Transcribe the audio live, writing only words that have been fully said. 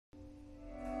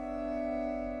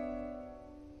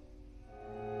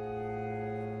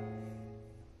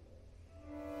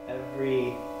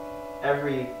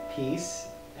every piece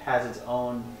has its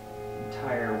own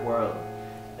entire world.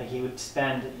 Like he would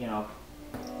spend, you know,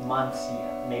 months,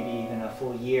 maybe even a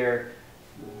full year,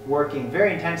 working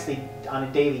very intensely on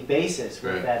a daily basis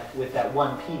with that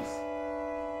one piece.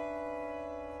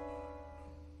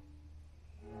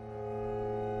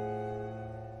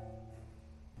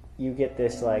 You get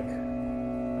this like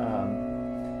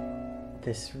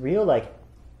this real like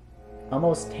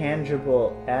almost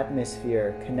tangible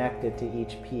atmosphere connected to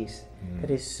each piece that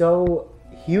is so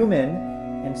human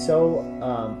and so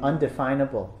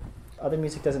undefinable. Other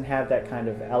music doesn't have that kind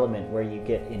of element where you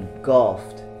get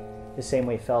engulfed the same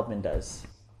way Feldman does.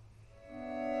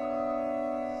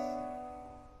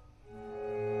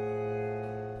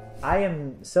 I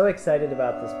am so excited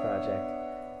about this project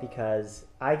because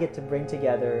I get to bring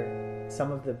together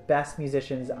some of the best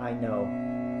musicians I know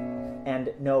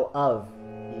and know of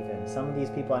even. Some of these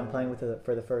people I'm playing with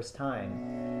for the first time.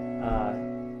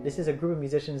 This is a group of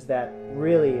musicians that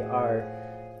really are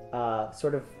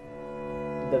sort of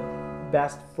the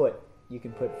best foot you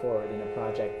can put forward in a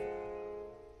project.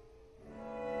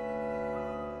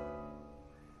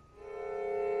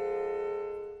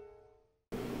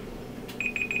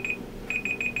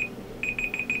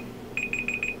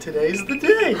 Today's the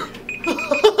day!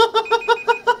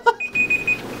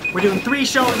 We're doing 3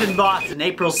 shows in Boston,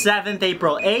 April 7th,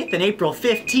 April 8th, and April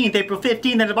 15th. April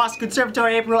 15th at the Boston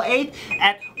Conservatory, April 8th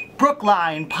at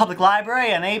Brookline Public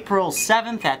Library, and April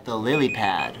 7th at the Lily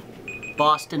Pad.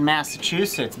 Boston,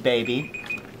 Massachusetts, baby.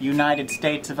 United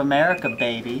States of America,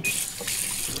 baby.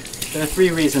 There are 3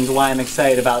 reasons why I'm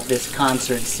excited about this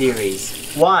concert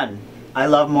series. 1, I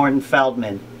love Morton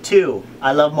Feldman. 2,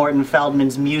 I love Morton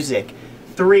Feldman's music.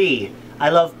 3, I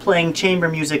love playing chamber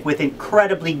music with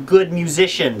incredibly good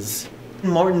musicians.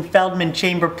 Morton Feldman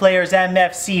Chamber Players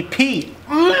MFCP.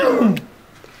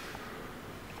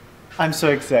 I'm so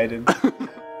excited.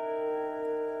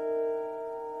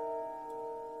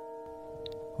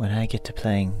 When I get to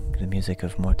playing the music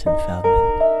of Morton Feldman,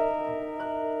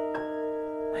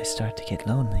 I start to get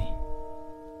lonely.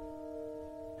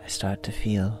 I start to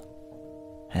feel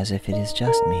as if it is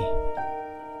just me,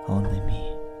 only me.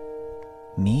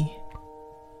 Me,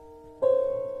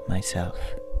 myself,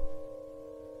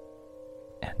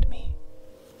 and me.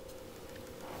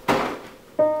 I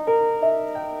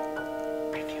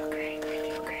feel great, I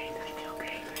feel great, I feel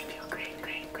great, I feel great.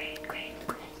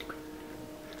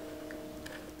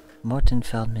 Morton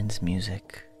Feldman's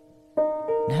music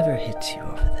never hits you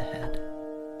over the head.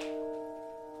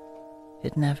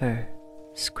 It never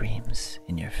screams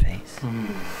in your face.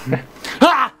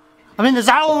 Ah! I'm in the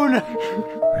zone!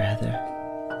 Rather,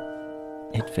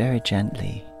 it very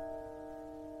gently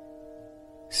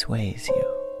sways you,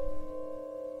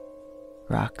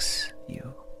 rocks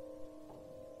you,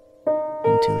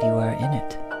 until you are in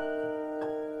it.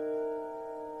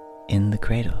 In the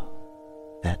cradle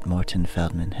that Morton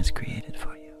Feldman has created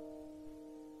for you.